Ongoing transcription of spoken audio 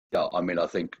Yeah, I mean, I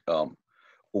think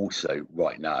also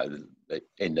right now,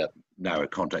 in the narrow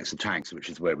context of tanks, which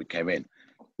is where we came in,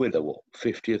 we're the what,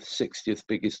 50th, 60th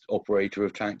biggest operator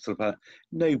of tanks on the planet.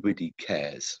 Nobody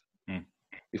cares.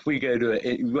 If we go to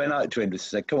it, we went out to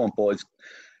industry and said, come on, boys,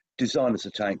 design us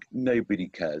a tank, nobody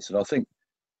cares. And I think,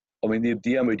 I mean,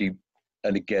 the MOD,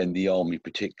 and again, the Army,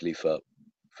 particularly for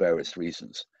various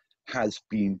reasons, has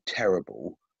been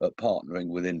terrible at partnering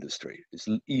with industry. It's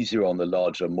easier on the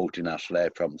larger multinational air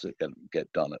programs that can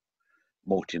get done at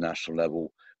multinational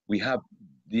level.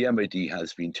 The MOD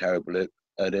has been terrible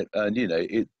at it, and you know,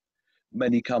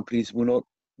 many companies will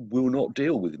not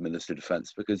deal with the Minister of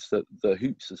Defence because the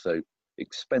hoops are so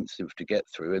expensive to get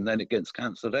through, and then it gets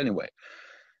cancelled anyway.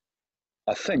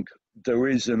 I think there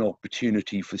is an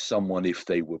opportunity for someone if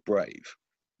they were brave,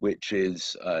 which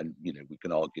is, you know, we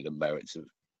can argue the merits of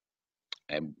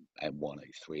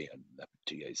M1A3 and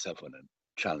T-A7 and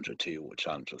Challenger 2 or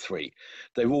Challenger 3.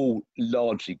 They've all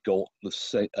largely got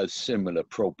a similar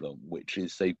problem, which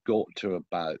is they've got to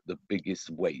about the biggest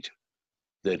weight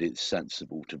that it's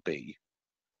sensible to be.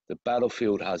 The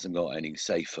battlefield hasn't got any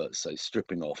safer, so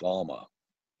stripping off armour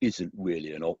isn't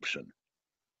really an option.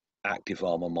 Active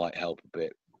armour might help a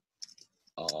bit,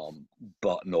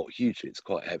 but not hugely. It's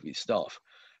quite heavy stuff.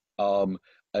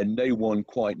 And no one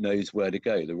quite knows where to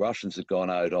go. The Russians have gone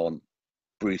out on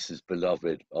Bruce's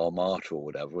beloved armoured or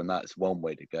whatever, and that's one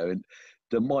way to go. And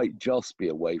there might just be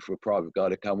a way for a private guy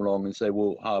to come along and say,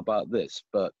 well, how about this?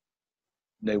 But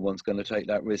no one's going to take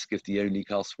that risk if the only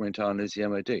customer in town is the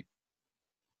MOD,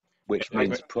 which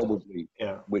means probably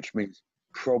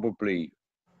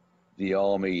the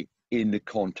Army, in the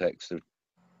context of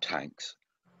tanks,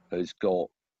 has got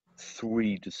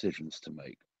three decisions to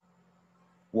make.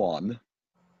 One,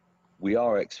 we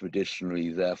are expeditionary,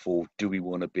 therefore, do we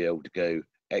want to be able to go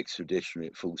expeditionary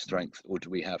at full strength, or do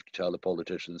we have to tell the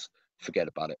politicians, forget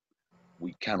about it?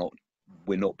 We cannot,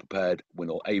 we're not prepared, we're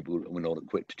not able, and we're not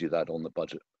equipped to do that on the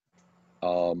budget.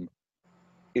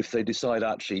 If they decide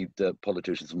actually the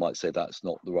politicians might say that's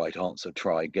not the right answer,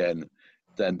 try again,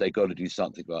 then they got to do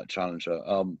something about Challenger.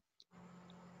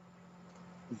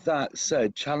 That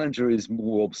said, Challenger is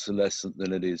more obsolescent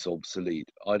than it is obsolete.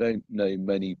 I don't know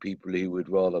many people who would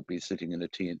rather be sitting in the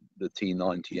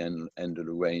T90 end of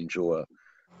the range or a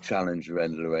Challenger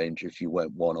end of the range if you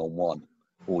went one-on-one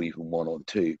or even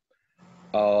one-on-two.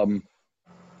 And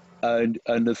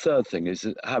the third thing is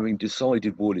that having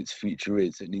decided what its future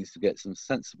is, it needs to get some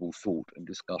sensible thought and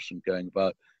discussion going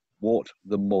about what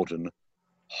the modern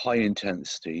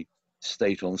high-intensity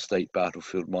state-on-state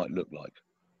battlefield might look like,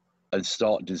 and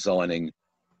start designing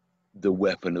the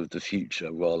weapon of the future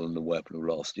rather than the weapon of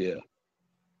last year.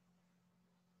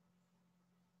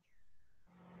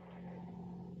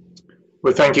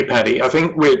 Well, thank you, Paddy. I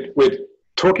think we're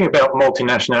talking about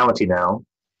multinationality now.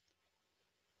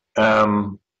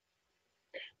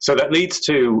 So that leads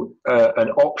to an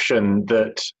option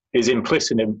that is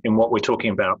implicit in what we're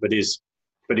talking about, but is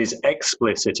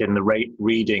explicit in the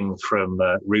reading from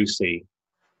RUSI,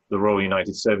 the Royal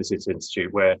United Services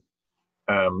Institute, where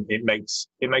it makes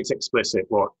explicit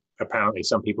what apparently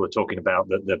some people are talking about,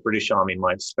 that the British Army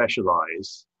might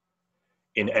specialise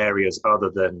in areas other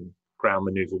than ground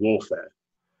manoeuvre warfare.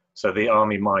 So the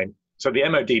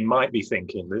MOD might be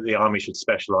thinking that the Army should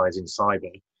specialise in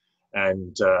cyber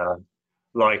and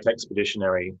light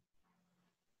expeditionary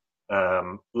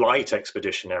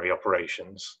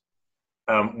operations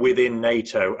within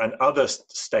NATO, and other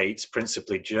states,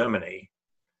 principally Germany,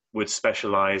 would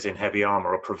specialize in heavy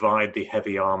armor or provide the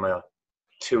heavy armor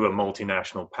to a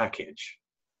multinational package.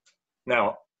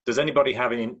 Now, does anybody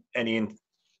have any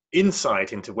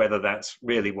insight into whether that's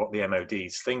really what the MOD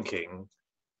is thinking,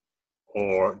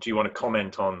 or do you want to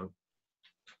comment on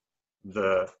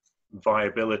the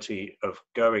viability of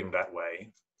going that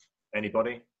way?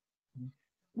 Anybody?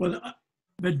 Well,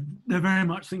 they're very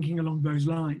much thinking along those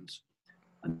lines.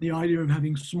 And the idea of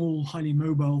having small, highly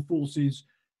mobile forces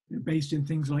based in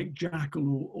things like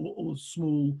Jackal or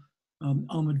small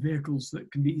armoured vehicles that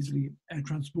can be easily air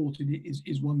transported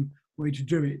is one way to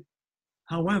do it.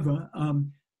 However,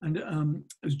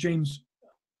 as James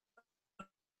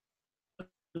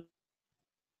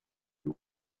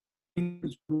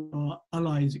our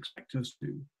allies expect us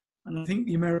to, and I think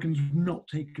the Americans would not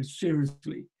take us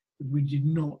seriously if we did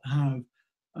not have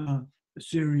a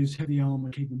serious heavy armour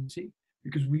capability,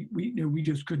 because we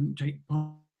just couldn't take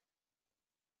part.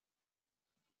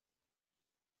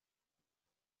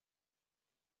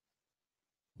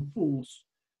 Force,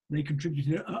 they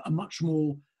contributed a much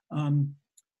more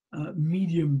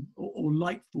medium or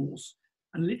light force,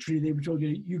 and literally they were told,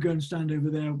 you go and stand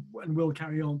over there and we'll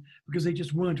carry on, because they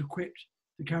just weren't equipped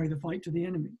to carry the fight to the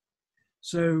enemy.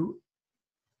 So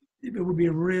there would be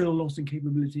a real loss in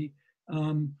capability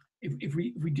if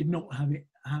we did not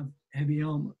have heavy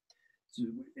armour. So,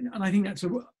 and I think that's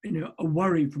a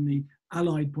worry from the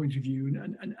Allied point of view,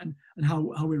 and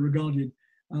how we're regarded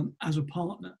as a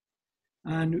partner.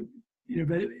 And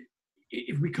but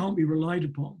if we can't be relied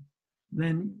upon,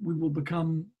 then we will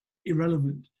become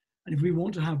irrelevant. And if we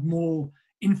want to have more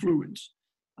influence,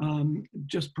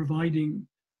 just providing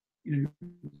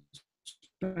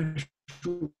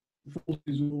special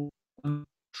forces or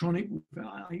electronic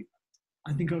warfare,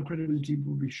 I think our credibility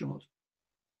will be shot.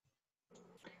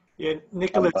 Yeah,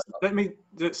 Nicholas, let me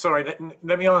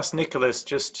ask Nicholas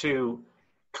just to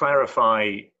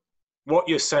clarify what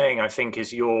you're saying. I think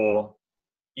is your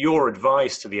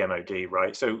advice to the MOD,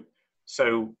 right? So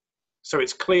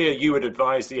it's clear you would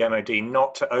advise the MOD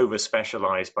not to over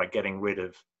specialize by getting rid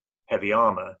of heavy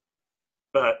armor,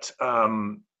 but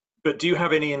do you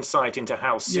have any insight into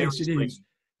how seriously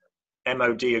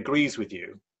MOD agrees with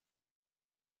you?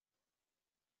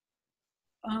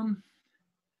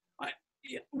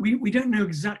 We don't know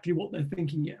exactly what they're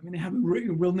thinking yet. I mean, they haven't.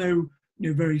 We'll know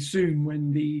very soon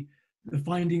when the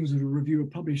findings of the review are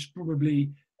published,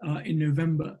 probably in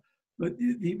November. But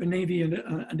the Navy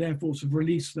and Air Force have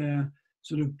released their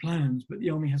sort of plans, but the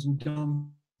Army hasn't done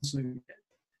so yet.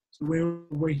 So we're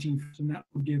waiting for some, that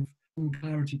will give some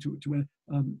clarity to where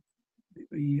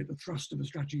the thrust of the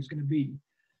strategy is going to be.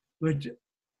 But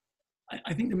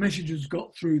I think the message has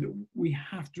got through that we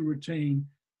have to retain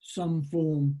some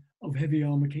form of heavy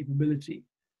armor capability.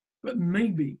 But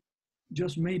maybe,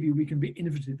 just maybe, we can be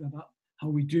innovative about how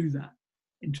we do that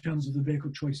in terms of the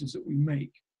vehicle choices that we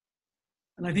make.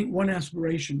 And I think one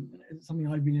aspiration, something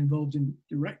I've been involved in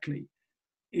directly,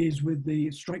 is with the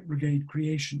strike brigade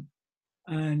creation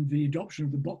and the adoption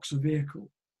of the Boxer vehicle.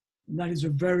 And that is a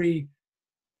very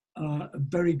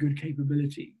good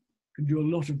capability, can do a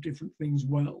lot of different things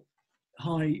well,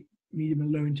 high, medium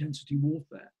and low intensity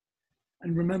warfare.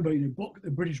 And remember,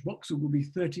 the British Boxer will be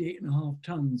 38.5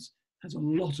 tons, has a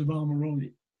lot of armour on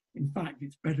it. In fact,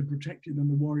 it's better protected than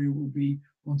the Warrior will be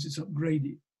once it's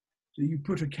upgraded. So you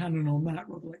put a cannon on that,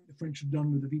 rather like the French have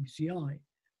done with the VBCI,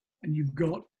 and you've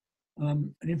got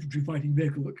an infantry fighting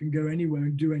vehicle that can go anywhere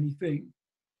and do anything.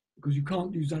 Because you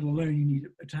can't use that alone, you need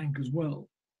a tank as well.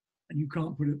 And you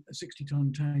can't put a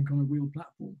 60-ton tank on a wheel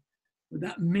platform. But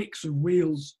that mix of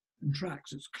wheels and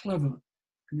tracks, it's clever,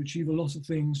 can achieve a lot of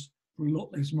things for a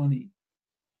lot less money.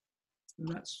 So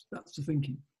that's the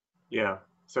thinking. Yeah,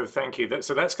 so thank you.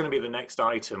 So that's going to be the next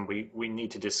item. We need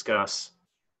to discuss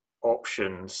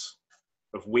options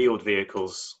of wheeled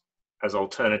vehicles as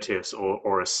alternatives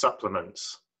or as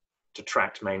supplements to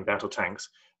tracked main battle tanks.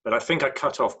 But I think I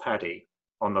cut off Paddy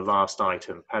on the last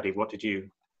item. Paddy, what did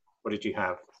you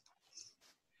have?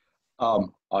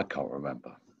 I can't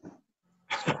remember.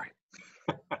 Sorry.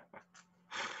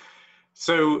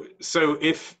 So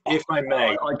if I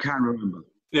may, I can remember.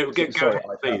 Yeah, go ahead,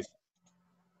 please.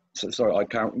 Sorry, I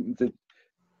can't.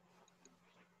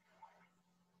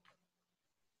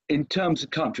 In terms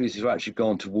of countries who've actually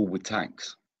gone to war with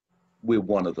tanks, we're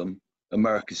one of them.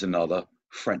 America's another.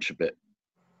 French a bit.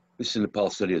 We've seen the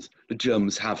past 30 years. The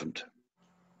Germans haven't,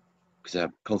 because they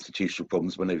have constitutional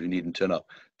problems whenever you need them to turn up.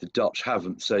 The Dutch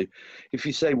haven't. So if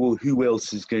you say, well,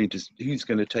 who's going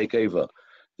to take over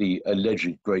the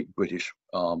alleged Great British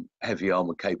heavy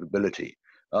armour capability,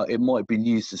 it might be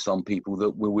news to some people that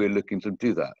we're looking to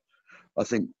do that. I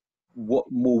think what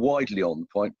more widely on the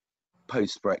point,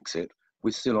 post-Brexit,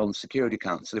 we're still on the Security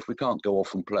Council. If we can't go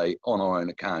off and play on our own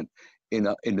account in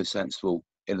a sensible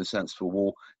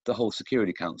war, the whole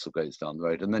Security Council goes down the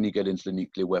road, and then you get into the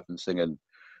nuclear weapons thing, and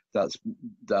that's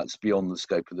beyond the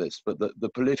scope of this. But the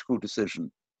political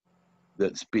decision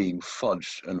that's being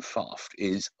fudged and fuffed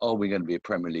is, are we going to be a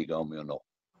Premier League army or not?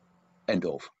 End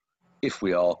of. If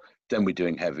we are, then we're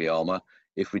doing heavy armour.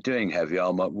 If we're doing heavy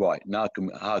armour, right, now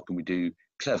how can we do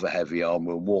clever heavy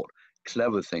armour, and what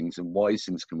clever things and wise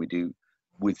things can we do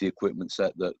with the equipment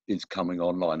set that is coming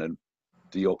online? And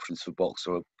the options for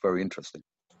Boxer are very interesting.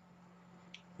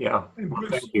 Yeah, well,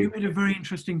 Bruce, you made a very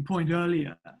interesting point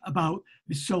earlier about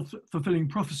this self-fulfilling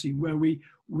prophecy, where we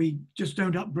just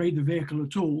don't upgrade the vehicle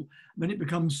at all, then it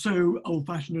becomes so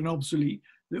old-fashioned and obsolete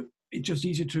that it's just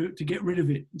easier to get rid of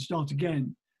it and start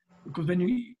again, because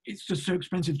then it's just so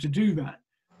expensive to do that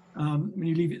when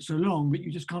you leave it so long, but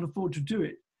you just can't afford to do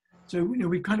it. So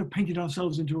we've kind of painted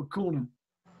ourselves into a corner.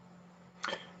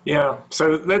 Yeah,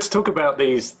 so let's talk about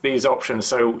these options.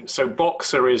 So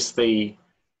Boxer is the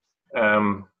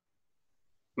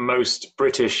most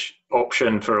British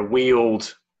option for a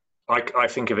wheeled, I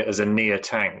think of it as a near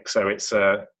tank. So it's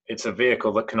a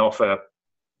vehicle that can offer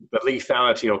the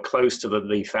lethality or close to the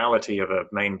lethality of a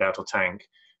main battle tank.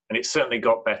 And it's certainly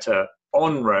got better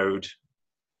on-road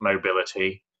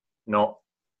mobility, not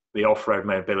the off-road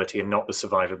mobility and not the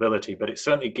survivability, but it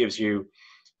certainly gives you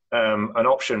an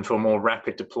option for more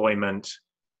rapid deployment.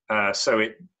 So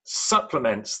it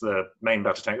supplements the main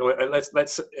battle tank.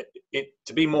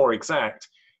 To be more exact,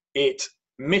 it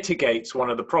mitigates one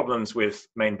of the problems with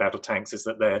main battle tanks is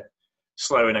that they're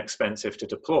slow and expensive to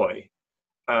deploy.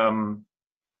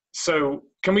 So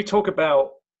can we talk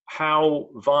about how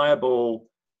viable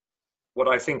what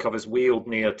I think of as wheeled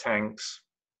near tanks,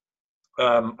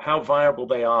 how viable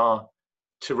they are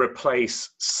to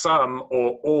replace some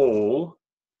or all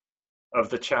of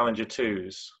the Challenger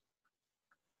 2s?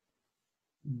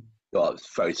 Well, it's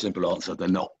a very simple answer. They're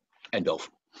not. End of.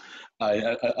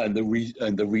 And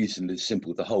the reason is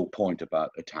simple. The whole point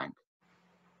about a tank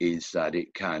is that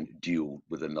it can duel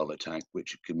with another tank,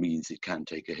 which means it can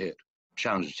take a hit.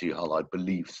 Challenger 2 hull, I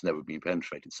believe, has never been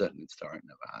penetrated. Certainly, its turret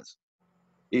never has.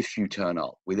 If you turn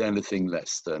up with anything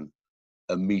less than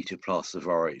a meter plus of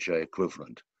RHA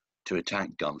equivalent to a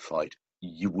tank gunfight,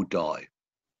 you will die.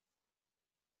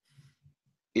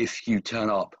 If you turn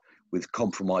up with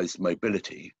compromised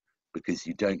mobility because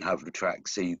you don't have the track,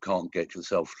 so you can't get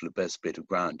yourself to the best bit of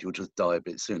ground, you'll just die a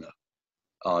bit sooner.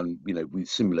 You know, we've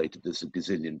simulated this a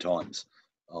gazillion times.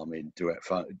 In direct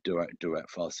fire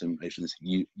simulations,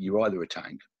 you're either a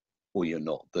tank or you're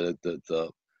not. The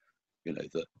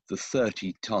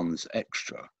 30 tons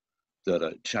extra that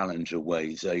a Challenger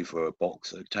weighs over a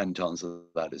Boxer, 10 tons of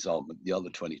that is armament. The other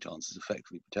 20 tons is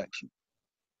effectively protection.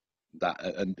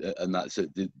 And that's it.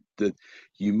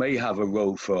 You may have a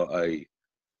role for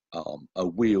a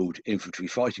wheeled infantry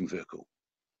fighting vehicle,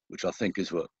 which I think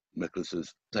is what Nicholas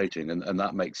is stating, and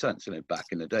that makes sense. You know, back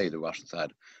in the day, the Russians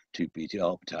had 2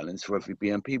 BTR battalions for every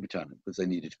BMP battalion because they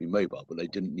needed to be mobile, but they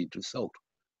didn't need to assault.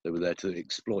 They were there to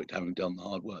exploit, having done the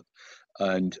hard work.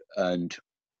 And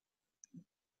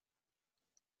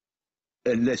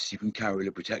unless you can carry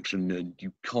the protection, and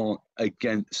you can't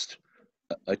against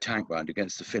a tank round,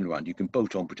 against the fin round, you can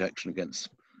bolt on protection against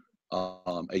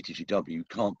ATGW. You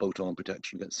can't bolt on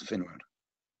protection against the fin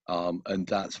round, and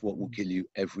that's what will kill you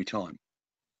every time.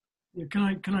 Yeah,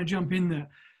 can I jump in there?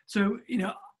 So, you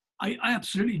know, I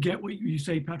absolutely get what you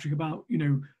say, Patrick, about, you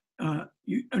know,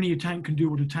 only a tank can do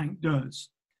what a tank does.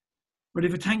 But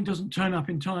if a tank doesn't turn up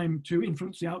in time to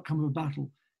influence the outcome of a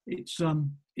battle, it's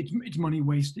money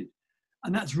wasted.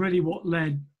 And that's really what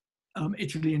led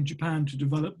Italy and Japan to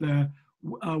develop their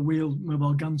wheeled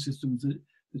mobile gun systems,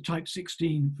 the Type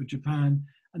 16 for Japan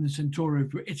and the Centauro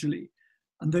for Italy.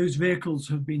 And those vehicles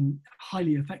have been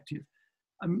highly effective.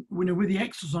 With the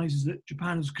exercises that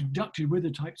Japan has conducted with the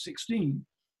Type 16,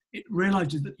 it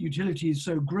realizes that utility is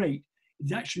so great,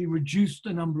 it's actually reduced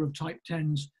the number of Type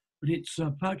 10s that it's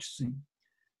purchasing.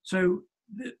 So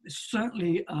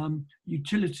certainly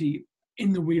utility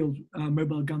in the wheeled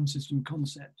mobile gun system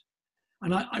concept.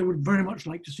 And I would very much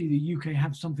like to see the UK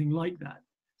have something like that.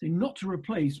 So not to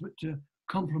replace, but to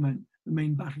complement the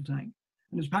main battle tank.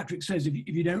 And as Patrick says, if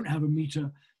you don't have a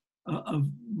meter of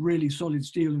really solid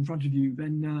steel in front of you,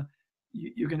 then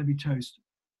you're going to be toast.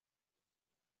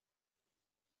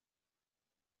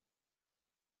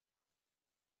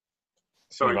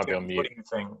 Sorry, might be on mute. what do you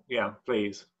think? Yeah,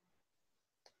 please.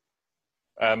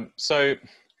 So,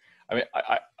 I mean,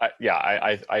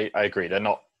 I agree.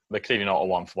 They're clearly not a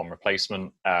one-for-one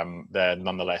replacement. There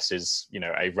nonetheless is, you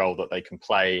know, a role that they can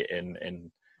play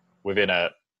within a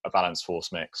balanced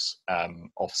force mix,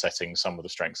 offsetting some of the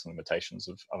strengths and limitations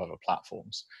of other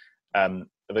platforms.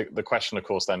 The question, of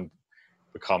course, then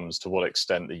becomes to what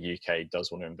extent the UK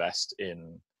does want to invest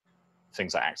in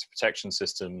things like active protection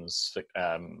systems,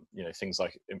 you know, things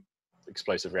like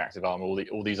explosive reactive armor,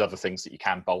 all these other things that you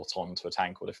can bolt on to a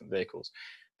tank or different vehicles.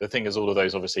 The thing is, all of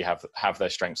those obviously have their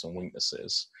strengths and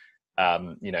weaknesses.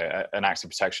 You know, an active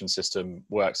protection system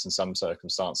works in some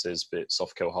circumstances, but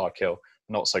soft kill, hard kill,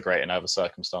 not so great in other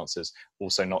circumstances.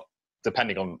 Also, not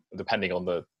depending on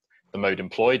the mode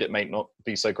employed, it may not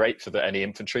be so great for any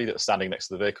infantry that's standing next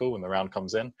to the vehicle when the round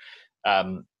comes in.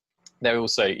 They're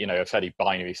also, you know, a fairly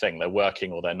binary thing. They're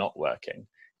working or they're not working.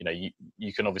 You know,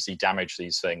 you can obviously damage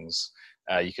these things.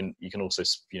 You can also,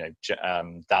 you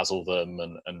know, dazzle them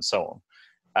and so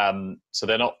on. So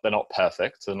they're not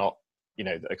perfect. They're not, you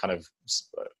know, a kind of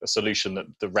a solution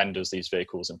that renders these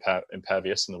vehicles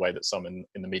impervious in the way that some in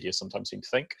the media sometimes seem to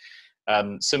think.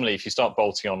 Similarly, if you start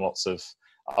bolting on lots of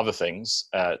other things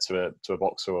to a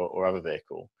Boxer or other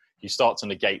vehicle, you start to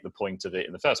negate the point of it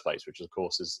in the first place, which of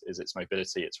course is its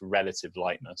mobility, its relative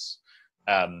lightness.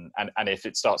 And if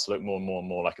it starts to look more and more and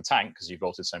more like a tank because you've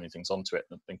bolted so many things onto it,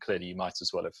 then clearly you might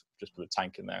as well have just put a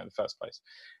tank in there in the first place.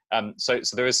 So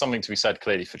there is something to be said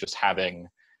clearly for just having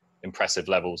impressive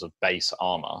levels of base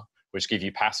armor, which give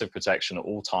you passive protection at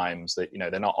all times. That, you know,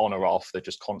 they're not on or off; they're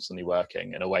just constantly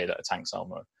working in a way that a tank's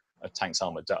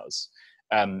armor does.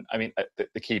 I mean,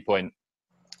 the key point,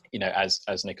 you know,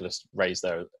 as Nicholas raised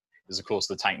there, is of course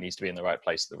the tank needs to be in the right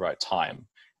place at the right time.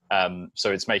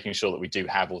 So it's making sure that we do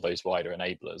have all those wider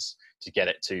enablers to get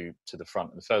it to the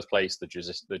front in the first place, the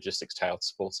logistics tail to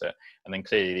support it, and then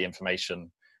clearly the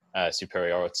information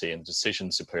superiority and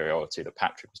decision superiority that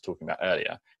Patrick was talking about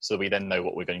earlier, so that we then know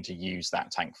what we're going to use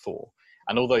that tank for.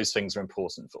 And all those things are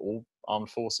important for all armed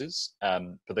forces,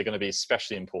 but they're going to be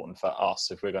especially important for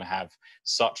us if we're going to have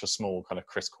such a small kind of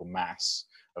critical mass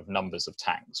of numbers of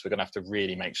tanks. We're going to have to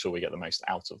really make sure we get the most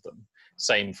out of them.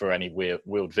 Same for any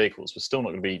wheeled vehicles. We're still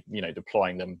not going to be, you know,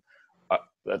 deploying them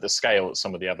at the scale that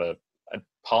some of the other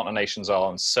partner nations are,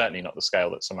 and certainly not the scale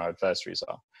that some of our adversaries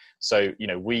are. So, you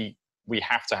know, we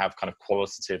have to have kind of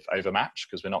qualitative overmatch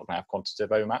because we're not going to have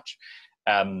quantitative overmatch.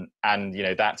 And, you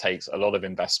know, that takes a lot of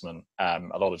investment, a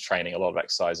lot of training, a lot of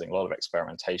exercising, a lot of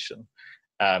experimentation.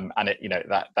 And it, you know,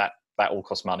 that all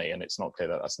costs money, and it's not clear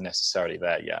that that's necessarily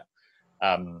there yet.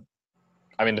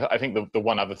 I mean, I think the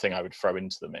one other thing I would throw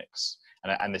into the mix,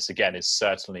 and this again is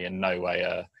certainly in no way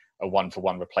a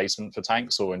one-for-one replacement for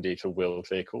tanks or indeed for wheeled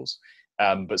vehicles,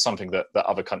 but something that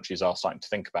other countries are starting to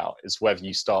think about, is whether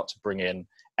you start to bring in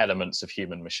elements of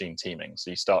human-machine teaming. So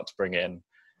you start to bring in,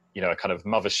 you know, a kind of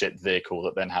mothership vehicle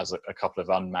that then has a couple of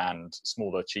unmanned,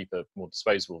 smaller, cheaper, more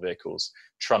disposable vehicles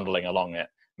trundling along it.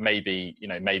 Maybe, you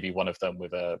know, maybe one of them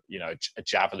with a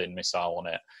javelin missile on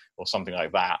it or something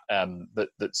like that,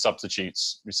 that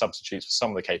substitutes for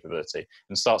some of the capability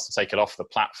and starts to take it off the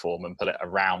platform and put it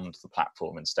around the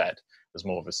platform instead as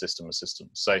more of a system of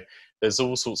systems. So there's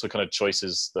all sorts of kind of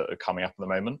choices that are coming up at the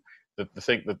moment.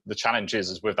 The challenge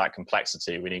is with that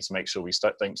complexity, we need to make sure we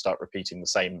don't start repeating the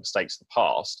same mistakes of the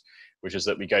past, which is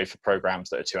that we go for programs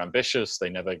that are too ambitious, they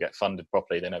never get funded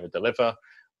properly, they never deliver,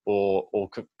 or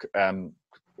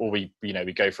we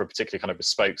go for a particular kind of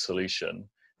bespoke solution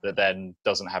that then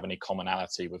doesn't have any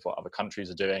commonality with what other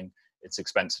countries are doing. It's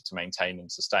expensive to maintain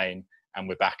and sustain, and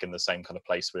we're back in the same kind of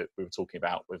place we were talking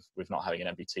about with not having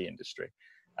an MBT industry.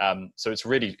 So it's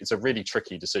a really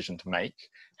tricky decision to make,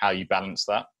 how you balance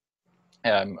that,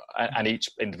 and each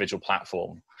individual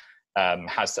platform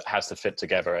has to fit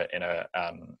together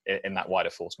in that wider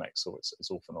force mix, so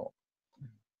it's all for naught.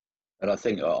 And I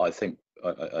think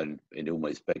and it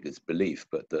almost beggars belief,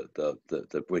 but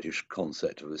the British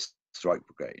concept of a strike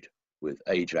brigade with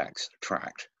Ajax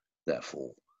tracked,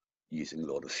 therefore using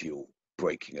a lot of fuel,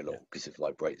 braking a lot because it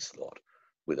vibrates a lot,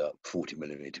 with a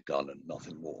 40mm gun and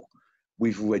nothing more.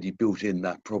 We've already built in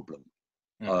that problem.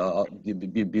 You know,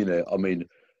 I mean,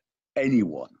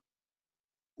 anyone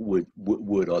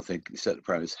would I think set the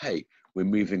premise, hey, we're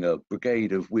moving a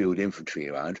brigade of wheeled infantry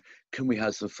around. Can we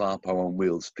have some firepower on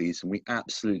wheels, please? And we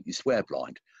absolutely swear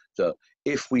blind that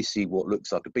if we see what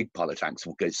looks like a big pile of tanks,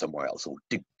 we'll go somewhere else or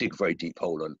dig a very deep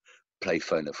hole and play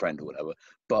phone a friend or whatever.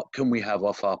 But can we have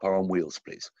our firepower on wheels,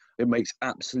 please? It makes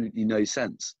absolutely no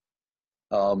sense.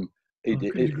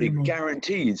 It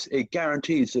guarantees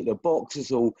that the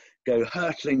boxers will go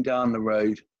hurtling down the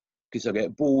road because they'll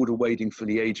get bored of waiting for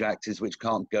the Ajaxes, which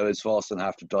can't go as fast and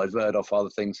have to divert off other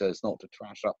things so as not to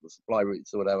trash up the supply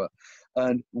routes or whatever,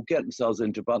 and will get themselves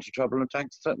into a bunch of trouble, and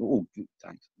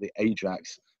the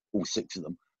Ajax, all 6 of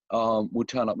them, will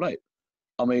turn up late.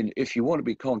 I mean, if you want to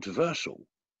be controversial,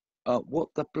 what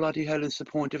the bloody hell is the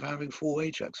point of having 4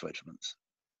 Ajax regiments?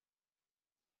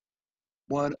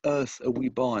 Why on earth are we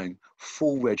buying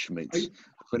 4 regiments of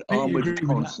an armoured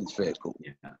reconnaissance vehicle?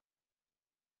 Yeah.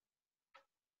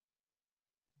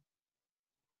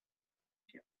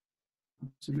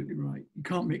 Absolutely right. You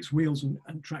can't mix wheels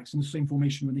and tracks in the same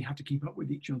formation when they have to keep up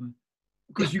with each other.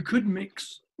 Because you could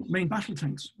mix main battle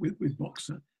tanks with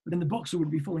Boxer, but then the Boxer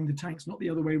would be following the tanks, not the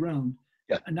other way around.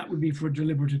 Yeah. And that would be for a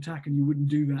deliberate attack, and you wouldn't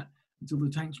do that until the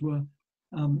tanks were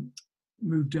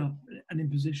moved up and in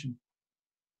position.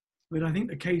 But I think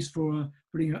the case for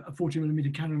putting a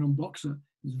 40mm cannon on Boxer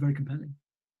is very compelling.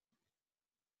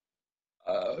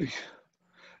 I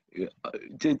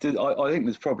think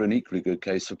there's probably an equally good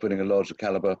case for putting a larger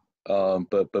caliber,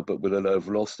 but with a lower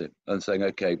velocity, and saying,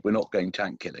 okay, we're not going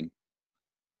tank killing,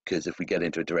 because if we get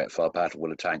into a direct fire battle,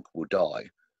 well, a tank will die.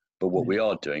 But what we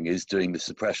are doing is doing the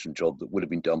suppression job that would have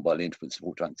been done by the intimate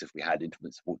support tanks if we had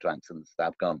intimate support tanks and the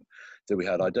stab gun that we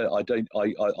had. I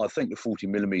think the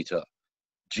 40mm,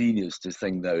 genius this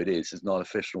thing though it is not a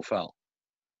fish nor fowl.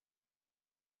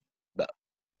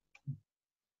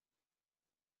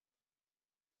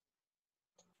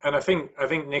 I think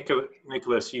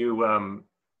Nicholas, you, I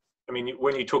mean,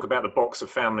 when you talk about the Boxer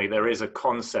family, there is a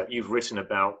concept you've written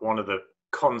about. One of the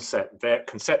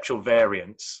conceptual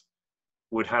variants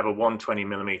would have a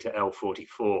 120mm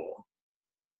L44,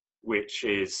 which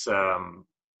is,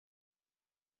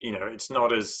 you know, it's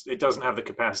not as, it doesn't have the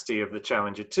capacity of the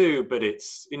Challenger 2, but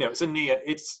it's, you know,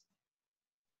 it's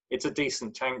a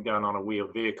decent tank gun on a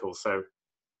wheeled vehicle. So,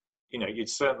 you know,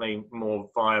 it's certainly more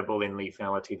viable in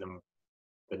lethality than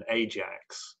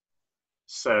Ajax.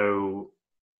 So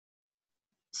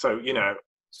you know,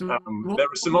 there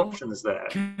are some options there.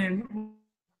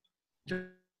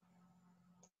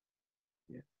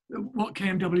 What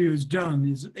KMW has done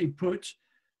is that they put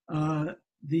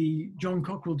the John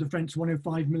Cockerell Defence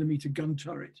 105mm gun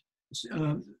turret,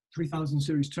 3000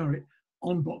 series turret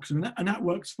on Boxer, and that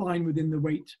works fine within the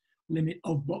weight limit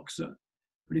of Boxer.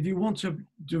 But if you want to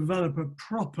develop a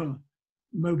proper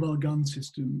mobile gun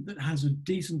system that has a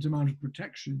decent amount of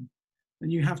protection,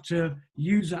 then you have to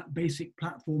use that basic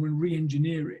platform and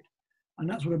re-engineer it. And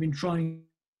that's what I've been trying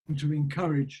to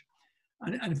encourage.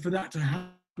 And for that to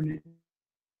happen, it's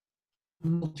a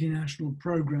multinational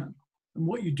program. And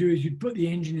what you do is you put the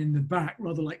engine in the back,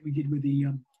 rather like we did with the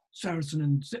Saracen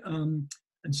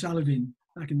and Saladin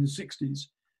back in the 60s.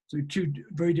 So two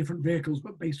very different vehicles,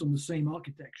 but based on the same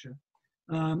architecture.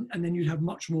 And then you'd have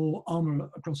much more armor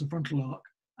across the frontal arc,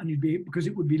 and you'd be, because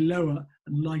it would be lower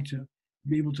and lighter,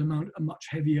 be able to mount a much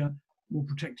heavier, more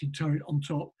protected turret on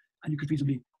top, and you could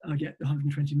feasibly get the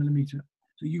 120mm.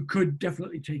 So you could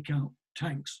definitely take out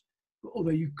tanks, but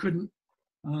although you couldn't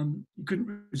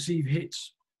receive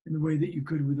hits in the way that you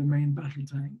could with a main battle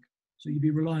tank. So you'd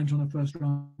be reliant on a first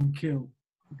round kill,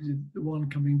 because the one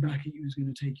coming back at you is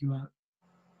going to take you out.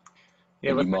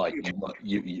 Yeah,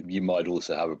 you might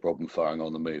also have a problem firing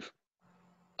on the move,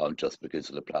 just because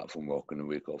of the platform rock and the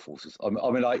recoil forces. I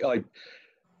mean,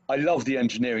 I love the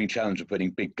engineering challenge of putting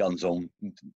big guns on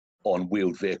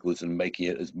wheeled vehicles and making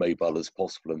it as mobile as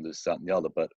possible and this, that, and the other.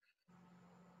 But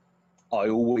I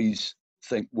always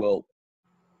think, well,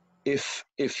 if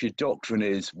your doctrine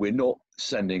is we're not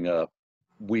sending a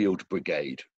wheeled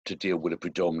brigade to deal with a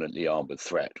predominantly armoured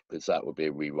threat, because that would be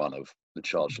a rerun of the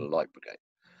charge of the light brigade.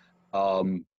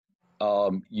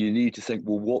 You need to think,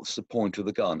 well, what's the point of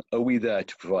the gun? Are we there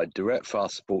to provide direct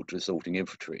fast support to assaulting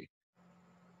infantry?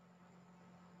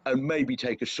 And maybe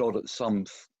take a shot at some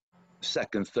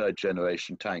second, third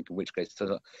generation tank, in which case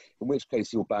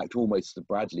you're back to almost the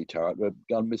Bradley turret, where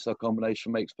gun missile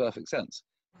combination makes perfect sense.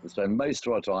 We spend most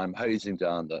of our time hosing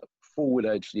down the forward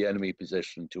edge of the enemy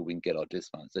position until we can get our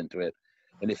dismounts into it.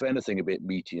 And if anything a bit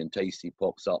meaty and tasty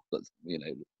pops up that, you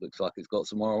know, looks like it's got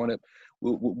some armor on it,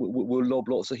 we'll lob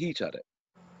lots of heat at it.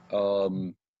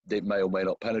 It may or may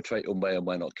not penetrate or may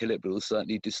not kill it, but it will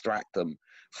certainly distract them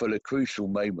for the crucial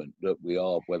moment that we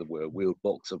are, whether we're a wheeled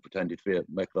box or pretended to be a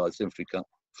mechanized infantry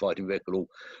fighting vehicle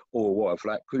or a warrior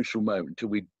flat, crucial moment until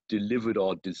we delivered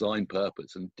our design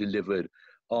purpose and delivered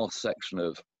our section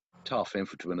of tough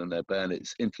infantrymen and their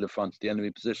bayonets into the front of the enemy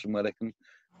position where they can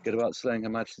get about slaying Her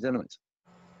Majesty's enemies.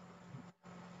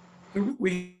 So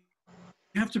we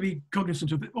have to be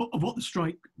cognizant of what the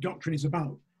strike doctrine is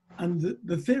about. And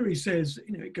the theory says,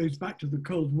 you know, it goes back to the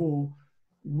Cold War.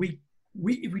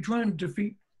 If we try and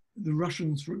defeat the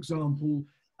Russians, for example,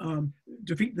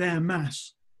 defeat their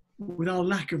mass with our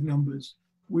lack of numbers,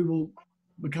 we will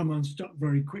become unstuck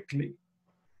very quickly.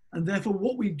 And therefore,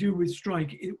 what we do with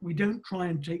strike, we don't try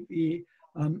and take the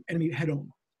enemy head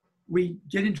on. We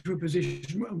get into a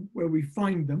position where we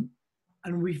find them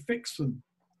and we fix them.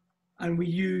 And we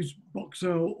use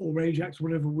Boxer or Ajax,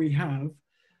 whatever we have.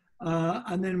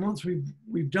 And then once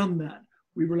we've done that,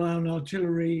 we rely on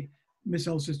artillery,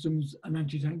 missile systems, and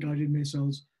anti-tank guided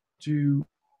missiles to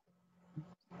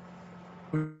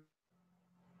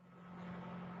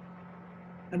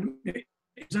and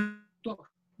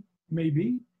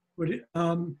maybe, but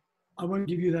I won't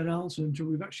give you that answer until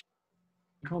we've actually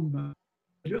combat.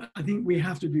 I think we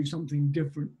have to do something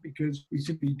different because we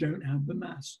simply don't have the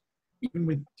mass, even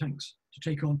with tanks, to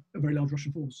take on a very large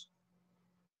Russian force.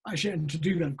 Actually, and to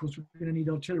do that, of course, we're going to need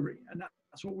artillery, and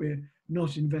that's what we're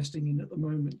not investing in at the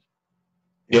moment.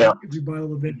 Yeah. If we buy all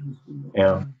the vehicles.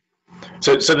 Yeah.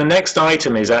 So the next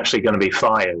item is actually going to be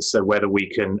fires. So whether we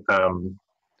can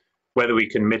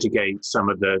mitigate some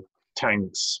of the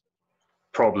tanks'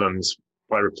 problems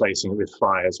by replacing it with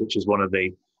fires, which is one of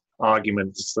the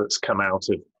arguments that's come out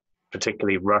of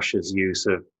particularly Russia's use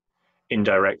of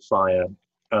indirect fire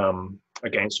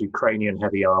against Ukrainian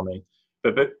heavy army.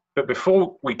 But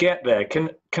before we get there, can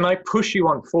I push you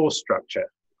on force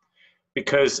structure?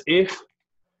 Because if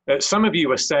some of you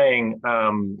are saying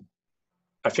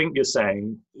I think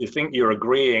you're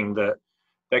agreeing that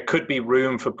there could be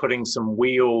room for putting some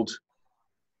wheeled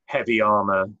heavy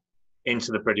armour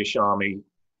into the British Army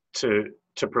to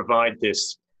provide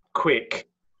this quick,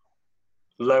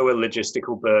 lower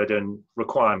logistical burden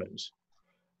requirement.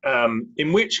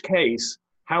 In which case,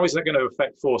 how is that going to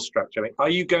affect force structure? I mean, are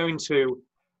you going to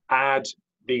add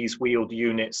these wheeled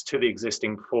units to the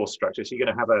existing force structure? So you're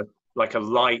going to have a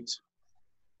light,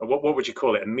 what would you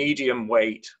call it? A medium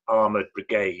weight armoured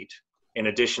brigade in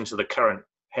addition to the current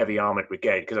heavy armoured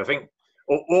brigade? Because I think,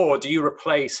 or do you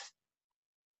replace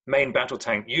main battle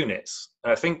tank units?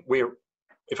 And I think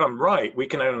if I'm right, we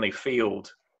can only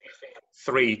field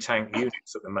 3 tank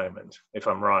units at the moment, if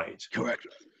I'm right. Correct.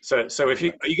 So are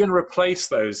you going to replace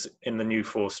those in the new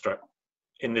force structure,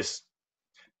 in this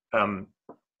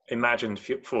imagined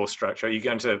force structure? Are you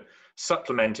going to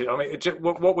supplement it? I mean,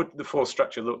 what would the force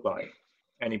structure look like?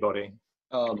 Anybody?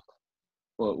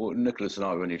 Well, Nicholas and I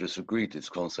only just agreed this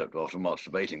concept after much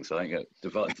debating. So I think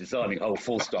designing a whole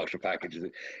force structure package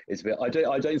is a bit. I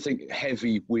don't think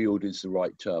heavy wheeled is the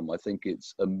right term. I think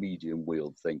it's a medium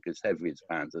wheeled thing, because heavy is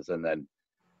Panzers, and then,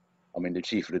 I mean, the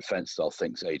chief of the defence staff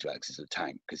thinks Ajax is a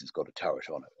tank because it's got a turret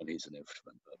on it, and he's an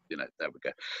infantryman. But there we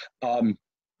go.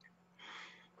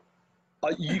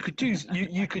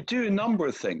 You could do a number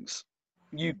of things.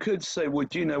 You could say, well,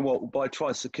 do you know what? We'll buy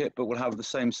twice the kit, but we'll have the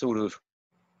same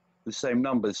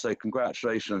numbers. So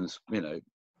congratulations,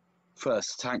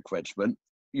 first tank regiment.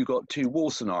 You got 2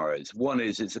 war scenarios. One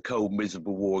is it's a cold,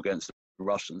 miserable war against the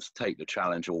Russians, take the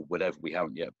challenge or whatever we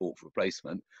haven't yet bought for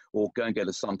replacement, or go and get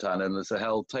a suntan and as a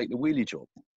hell, take the wheelie job.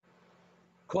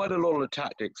 Quite a lot of the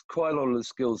tactics, quite a lot of the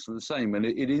skills are the same, and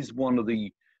it is one of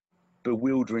the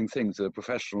bewildering things of a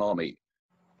professional army.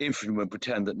 Infantrymen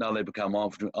pretend that now they become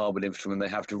armoured infantrymen, they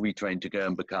have to retrain to go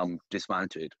and become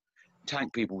dismounted.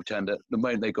 Tank people pretend that the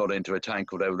moment they got into a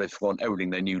tank or whatever, they've forgotten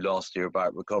everything they knew last year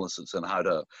about reconnaissance and how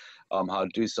to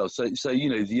do stuff. So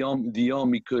the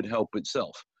army could help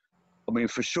itself. I mean,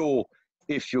 for sure,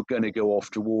 if you're going to go off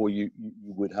to war, you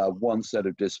would have one set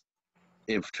of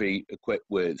infantry equipped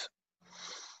with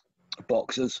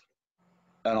boxers,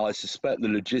 and I suspect the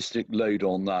logistic load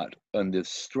on that and the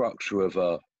structure of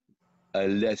a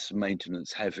less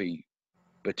maintenance heavy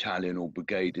battalion or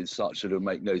brigade is such that it would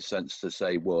make no sense to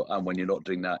say, well, and when you're not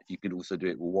doing that, you can also do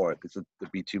it with Warwick, because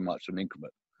there'd be too much of an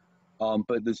increment.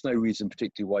 But there's no reason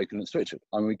particularly why you couldn't switch it.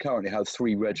 I mean, we currently have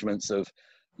 3 regiments of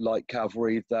light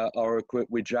cavalry that are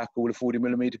equipped with Jackal with a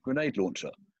 40mm grenade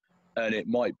launcher. And it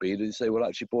might be that you say, well,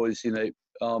 actually, boys,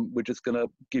 we're just going to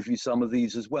give you some of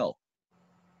these as well.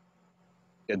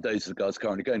 And those are the guys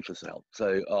currently going to help.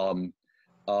 So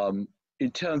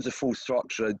in terms of full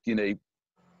structure,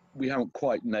 we haven't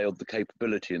quite nailed the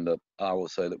capability in the hour or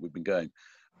so that we've been going.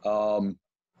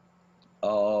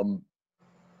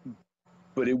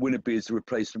 But it wouldn't be as a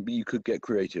replacement, but you could get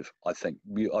creative, I think.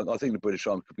 I think the British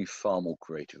Army could be far more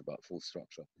creative about full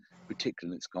structure,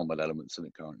 particularly in its combat elements than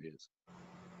it currently is.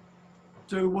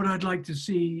 So what I'd like to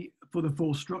see for the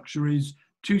force structure is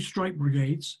 2 strike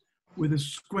brigades with a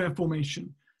square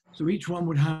formation. So each one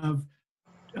would have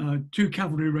 2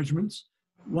 cavalry regiments,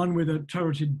 one with a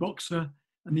turreted boxer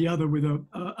and the other with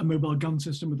a mobile gun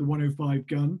system with the 105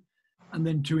 gun, and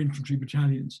then 2 infantry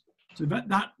battalions. So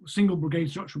that single brigade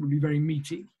structure would be very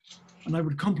meaty. And I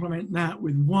would complement that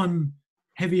with 1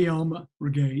 heavy armour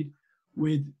brigade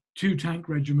with 2 tank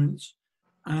regiments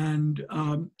and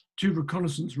 2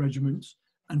 reconnaissance regiments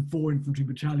and 4 infantry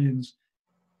battalions,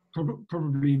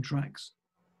 probably in tracks.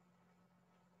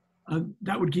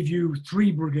 That would give you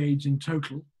 3 brigades in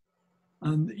total,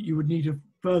 and you would need a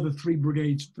further 3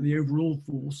 brigades for the overall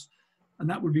force, and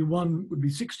that would be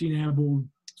 16 airborne,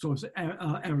 so it's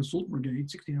air assault brigade,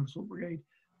 16 air assault brigade,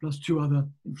 plus 2 other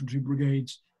infantry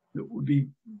brigades that would be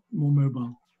more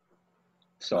mobile.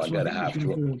 So I'm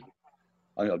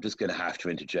just going to have to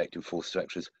interject in force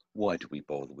structures. Why do we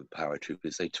bother with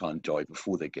paratroopers? They try and die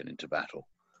before they get into battle.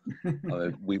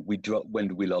 We dropped, when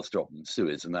did we last drop in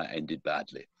Suez, and that ended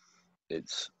badly.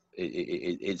 It's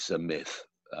a myth.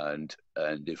 And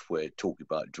if we're talking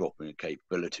about dropping a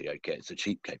capability, okay, it's a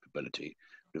cheap capability.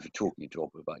 But if we're talking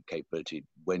about capability,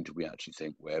 when do we actually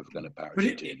think we're ever going to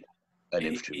parachute in an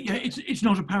infantry? Yeah, it's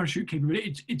not a parachute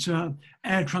capability. It's a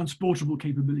air transportable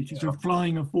capability. So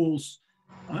flying a force,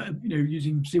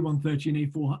 using C-130 and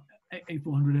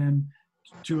A400M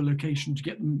to a location to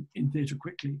get them in theatre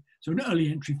quickly. So an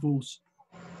early entry force.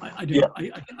 I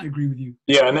agree with you.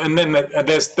 Yeah, and then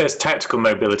there's tactical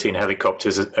mobility in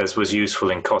helicopters, as was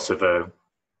useful in Kosovo,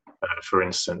 for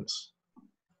instance.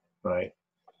 Right.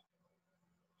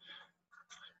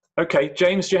 Okay,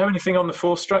 James, do you have anything on the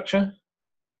force structure?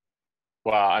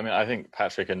 Well, I mean, I think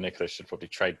Patrick and Nicholas should probably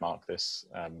trademark this,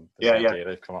 idea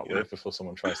they've come up with before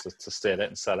someone tries to steal it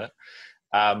and sell it.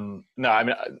 No, I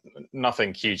mean,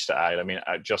 nothing huge to add. I mean,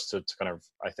 just to kind of,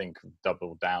 I think,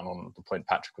 double down on the point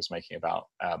Patrick was making about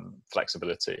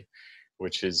flexibility,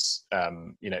 which is,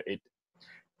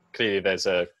 clearly there's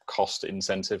a cost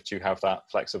incentive to have that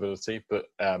flexibility, but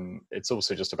it's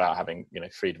also just about having,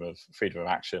 freedom of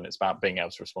action. It's about being able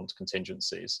to respond to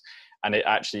contingencies, and it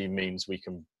actually means we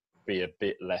can be a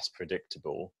bit less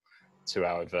predictable to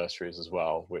our adversaries as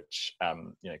well, which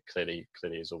clearly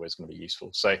is always going to be useful.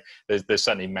 So there's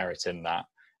certainly merit in that.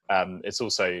 It's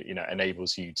also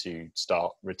enables you to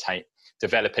start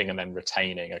developing and then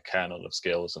retaining a kernel of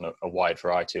skills and a wide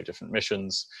variety of different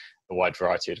missions, a wide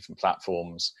variety of different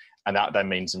platforms. And that then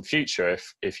means in future,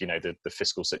 if the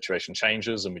fiscal situation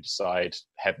changes and we decide,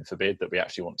 heaven forbid, that we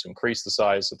actually want to increase the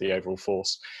size of the overall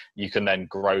force, you can then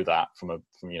grow that from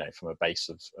a base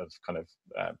of kind of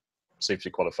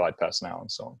suitably qualified personnel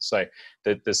and so on. So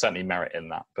there's certainly merit in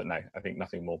that, but no, I think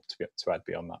nothing more to add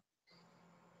beyond that.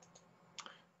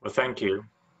 Well, thank you.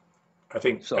 I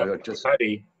think, sorry,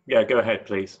 Paddy, yeah, go ahead,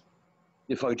 please.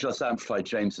 If I just amplify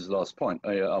James's last point,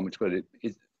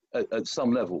 at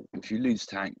some level, if you lose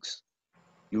tanks,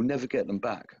 you'll never get them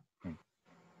back.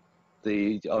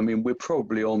 We're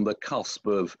probably on the cusp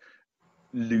of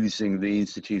losing the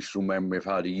institutional memory of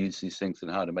how to use these things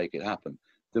and how to make it happen.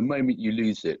 The moment you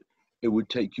lose it, it would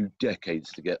take you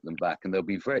decades to get them back, and they'll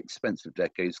be very expensive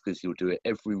decades because you'll do it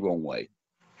every wrong way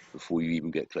before you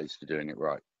even get close to doing it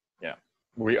right. Yeah.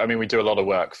 We do a lot of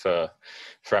work for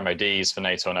MODs, for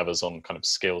NATO and others on kind of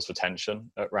skills retention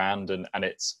at RAND, and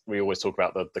we always talk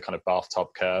about the kind of bathtub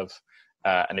curve,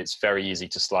 and it's very easy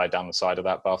to slide down the side of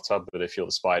that bathtub, but if you're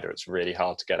the spider, it's really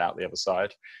hard to get out the other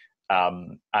side.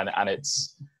 And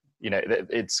it's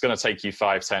it's going to take you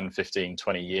 5, 10, 15,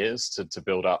 20 years to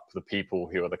build up the people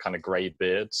who are the kind of grey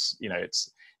beards.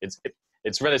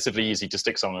 It's relatively easy to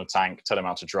stick someone in a tank, tell them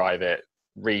how to drive it,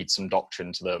 read some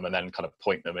doctrine to them, and then kind of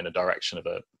point them in a direction of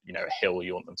a hill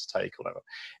you want them to take or whatever.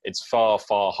 It's far,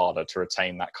 far harder to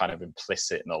retain that kind of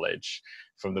implicit knowledge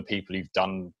from the people who've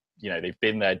done, they've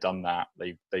been there, done that,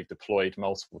 they've deployed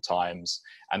multiple times,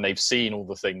 and they've seen all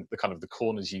the kind of the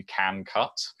corners you can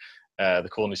cut, the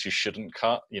corners you shouldn't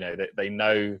cut. They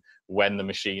know when the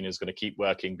machine is going to keep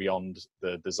working beyond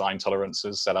the design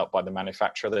tolerances set up by the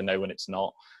manufacturer. They know when it's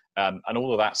not. And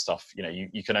all of that stuff,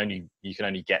 you can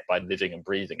only get by living and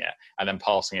breathing it, and then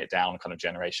passing it down kind of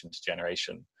generation to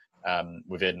generation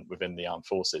within the armed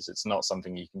forces. It's not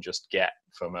something you can just get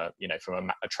from a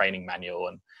training manual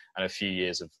and a few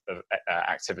years of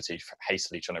activity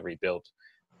hastily trying to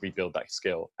rebuild that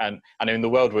skill. And in the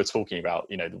world we're talking about,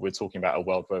 we're talking about a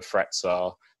world where threats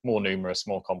are more numerous,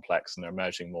 more complex, and they're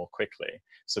emerging more quickly.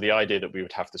 So the idea that we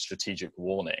would have the strategic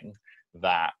warning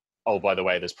that, oh, by the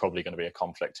way, there's probably going to be a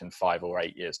conflict in 5 or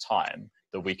 8 years' time,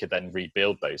 that we could then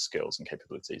rebuild those skills and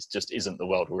capabilities, just isn't the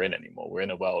world we're in anymore. We're in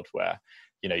a world where,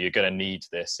 you're going to need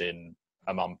this in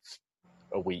a month,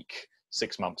 a week,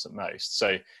 6 months at most.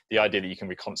 So the idea that you can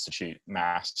reconstitute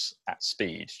mass at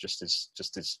speed just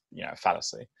is a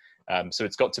fallacy. So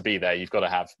it's got to be there. You've got to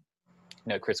have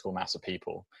critical mass of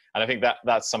people. And I think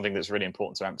that's something that's really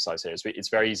important to emphasize here. It's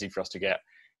very easy for us to get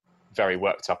very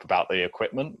worked up about the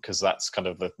equipment, because that's kind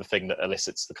of the thing that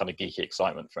elicits the kind of geeky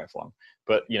excitement for everyone.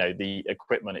 But the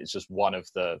equipment is just one of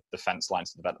the defense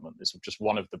lines of development. It's just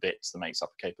one of the bits that makes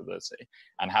up a capability.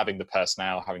 And having the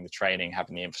personnel, having the training,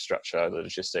 having the infrastructure, the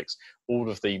logistics, all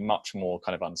of the much more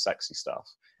kind of unsexy stuff,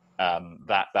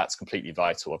 that's completely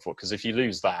vital. Because if you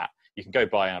lose that, you can go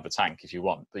buy another tank if you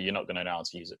want, but you're not going to know how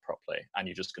to use it properly, and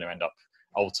you're just going to end up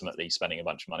ultimately spending a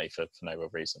bunch of money for no real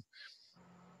reason.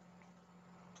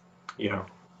 Yeah.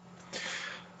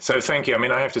 So thank you. I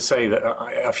mean, I have to say that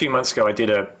a few months ago I did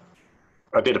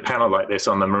a panel like this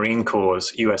on the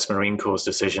U.S. Marine Corps'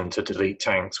 decision to delete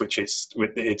tanks, which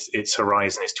its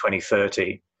horizon is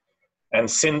 2030. And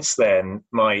since then,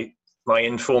 my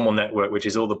informal network, which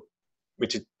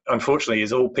unfortunately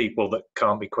is all people that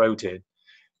can't be quoted,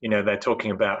 they're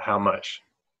talking about how much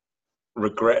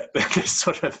regret,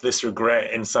 this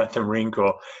regret inside the Marine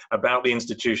Corps about the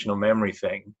institutional memory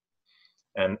thing.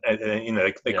 And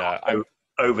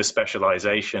over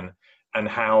specialization, and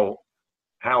how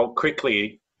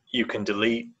quickly you can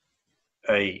delete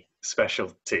a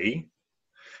specialty,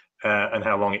 and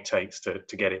how long it takes to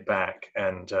get it back.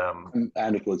 And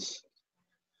of course,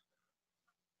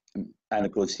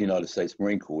 the United States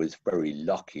Marine Corps is very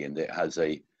lucky in that it has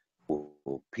a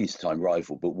peacetime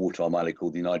rival but wartime ally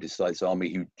called the United States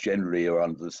Army, who generally are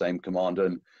under the same commander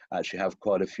and actually have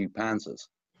quite a few Panzers.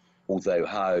 Although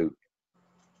how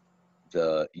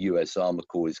the US Armored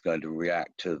Corps is going to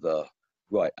react to the,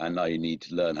 right, and now you need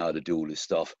to learn how to do all this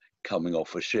stuff coming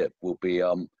off a ship will be,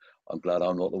 I'm glad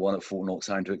I'm not the one at Fort Knox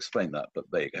having to explain that, but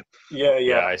there you go.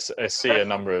 Yeah, I see a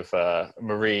number of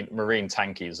marine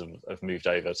tankies have moved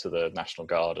over to the National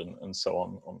Guard and so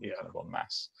on kind of en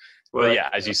masse. Well, but yeah,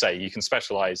 as you say, you can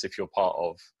specialize if you're part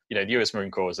of, the US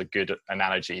Marine Corps is a good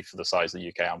analogy for the size of the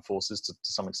UK Armed Forces to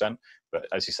some extent. But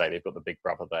as you say, they've got the big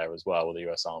brother there as well, the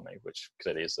US Army, which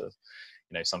clearly is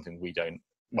something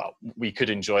we could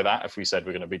enjoy that if we said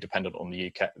we're going to be dependent on the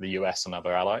UK, the US and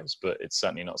other allies, but it's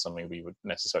certainly not something we would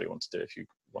necessarily want to do if you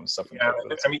want to suffer.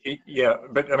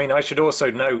 But I should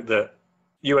also note that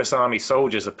US Army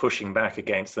soldiers are pushing back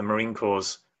against the Marine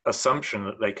Corps' assumption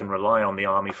that they can rely on the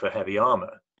Army for heavy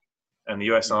armor. And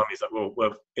the US Army is like,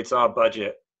 well, it's our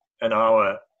budget and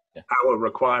our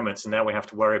requirements, and now we have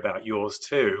to worry about yours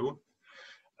too.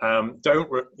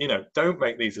 Don't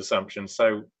make these assumptions.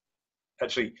 So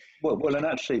actually, and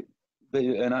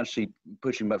actually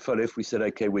pushing back further, if we said,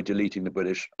 okay, we're deleting the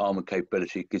British armour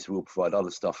capability because we'll provide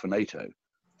other stuff for NATO,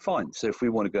 fine. So if we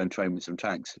want to go and train with some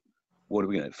tanks, what are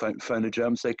we going to phone the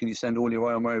Germans, say, can you send all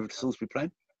your armour over to Salisbury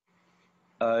Plain?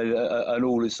 And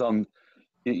all of a sudden,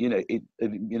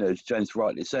 as James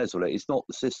rightly says, it's not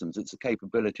the systems, it's the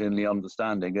capability and the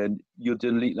understanding, and you'll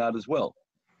delete that as well.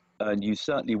 And you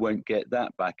certainly won't get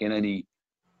that back in any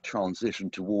transition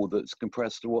to war that's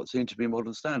compressed to what seem to be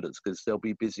modern standards, because they'll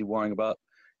be busy worrying about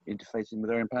interfacing with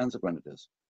their own Panzer Grenadiers.